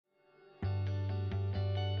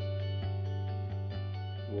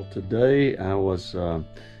Well, today I was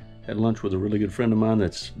had lunch with a really good friend of mine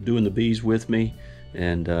that's doing the bees with me,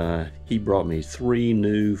 and he brought me 3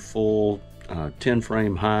 new full 10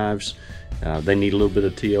 frame hives. They need a little bit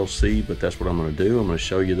of TLC, but that's what I'm going to do. I'm going to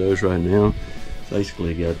show you those right now.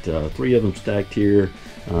 Basically got 3 of them stacked here.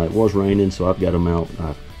 It was raining, so I've got them out.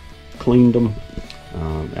 I cleaned them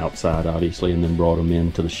outside obviously, and then brought them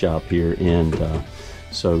into the shop here, and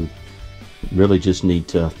so really just need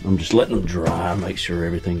to, I'm just letting them dry, make sure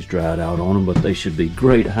everything's dried out on them, but they should be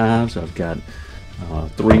great hives. I've got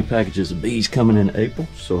 3 packages of bees coming in April,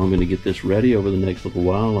 so I'm going to get this ready over the next little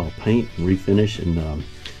while. I'll paint and refinish and going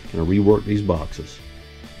to rework these boxes.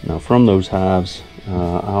 Now from those hives,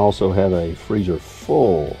 I also have a freezer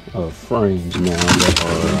full of frames now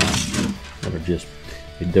that are just,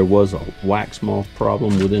 there was a wax moth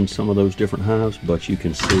problem within some of those different hives, but you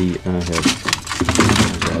can see I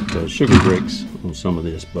have got sugar bricks on some of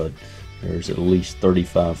this, but there's at least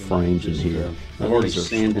 35 frames in here. I've already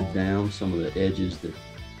sanded down some of the edges that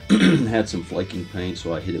had some flaking paint,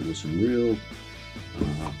 so I hit it with some real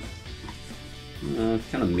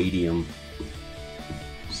kind of medium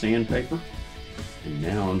sandpaper. And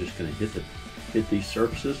now I'm just going to hit these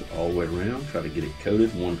surfaces all the way around, try to get it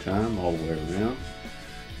coated one time all the way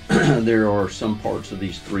around. There are some parts of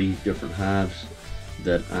these 3 different hives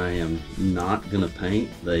that I am not going to paint.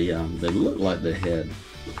 They look like they had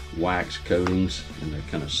wax coatings and they're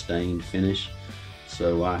kind of stained finish,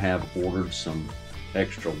 so I have ordered some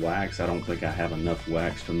extra wax. I don't think I have enough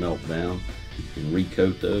wax to melt down and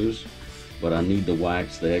recoat those, but I need the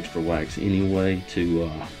extra wax anyway to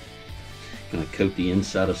kind of coat the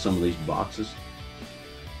inside of some of these boxes.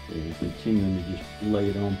 And continuing to just lay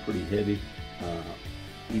it on pretty heavy,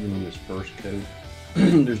 even on this first coat.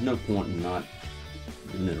 There's no point in not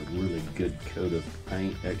giving it a really good coat of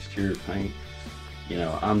paint, exterior paint. You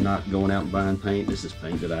know, I'm not going out and buying paint. This is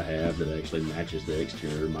paint that I have that actually matches the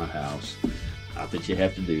exterior of my house. Not that you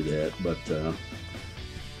have to do that, but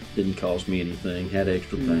didn't cost me anything. Had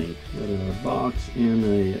extra paint. Got a box and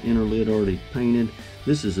a inner lid already painted.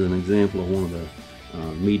 This is an example of one of the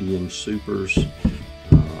medium supers.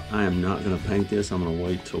 I am not going to paint this. I'm going to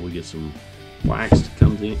wait till we get some wax that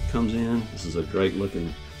comes in. This is a great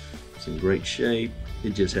looking, it's in great shape.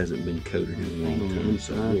 It just hasn't been coated in a long time.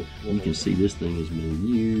 So you can see this thing has been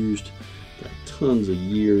used. Got tons of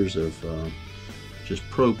years of just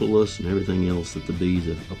propolis and everything else that the bees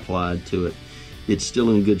have applied to it. It's still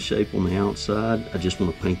in good shape on the outside. I just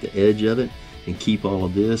want to paint the edge of it and keep all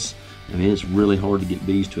of this. I mean, it's really hard to get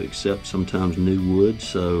bees to accept sometimes new wood,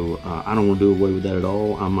 so I don't want to do away with that at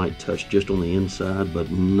all. I might touch just on the inside, but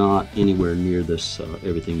not anywhere near this,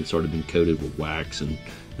 everything that's already been coated with wax and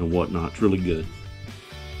whatnot. It's really good.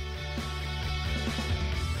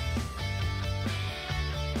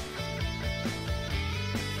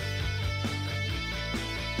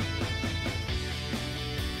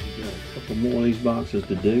 We've got a couple more of these boxes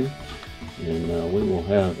to do, and we will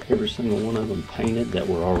have every single one of them painted that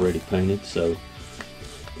were already painted. So,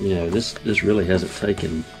 you know, this really hasn't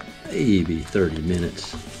taken maybe 30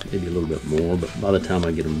 minutes, maybe a little bit more, but by the time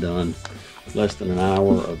I get them done, less than an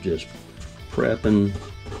hour of just prepping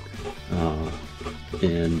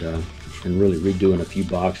and really redoing a few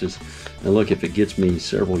boxes. And look, if it gets me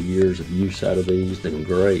several years of use out of these, then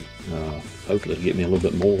great. Hopefully it'll get me a little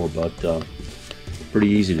bit more, but pretty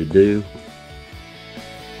easy to do.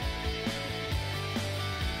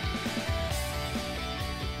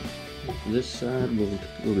 This side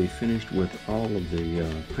will be finished with all of the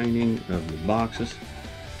painting of the boxes.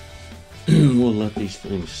 We'll let these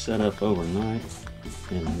things set up overnight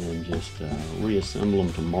and then just reassemble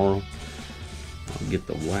them tomorrow. I'll get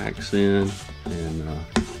the wax in, and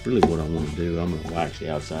really what I want to do, I'm going to wax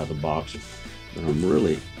the outside of the box, but I'm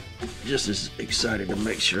really just as excited to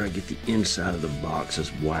make sure I get the inside of the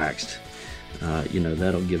boxes waxed. You know,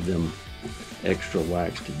 that'll give them extra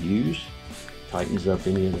wax to use. Tightens up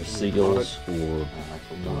any of the seals for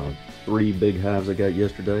 3 big hives I got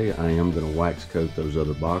yesterday. I am going to wax coat those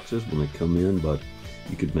other boxes when they come in, but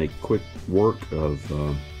you could make quick work of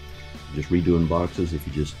just redoing boxes if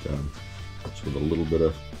you just with a little bit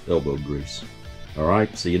of elbow grease. All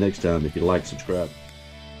right, see you next time. If you like, subscribe.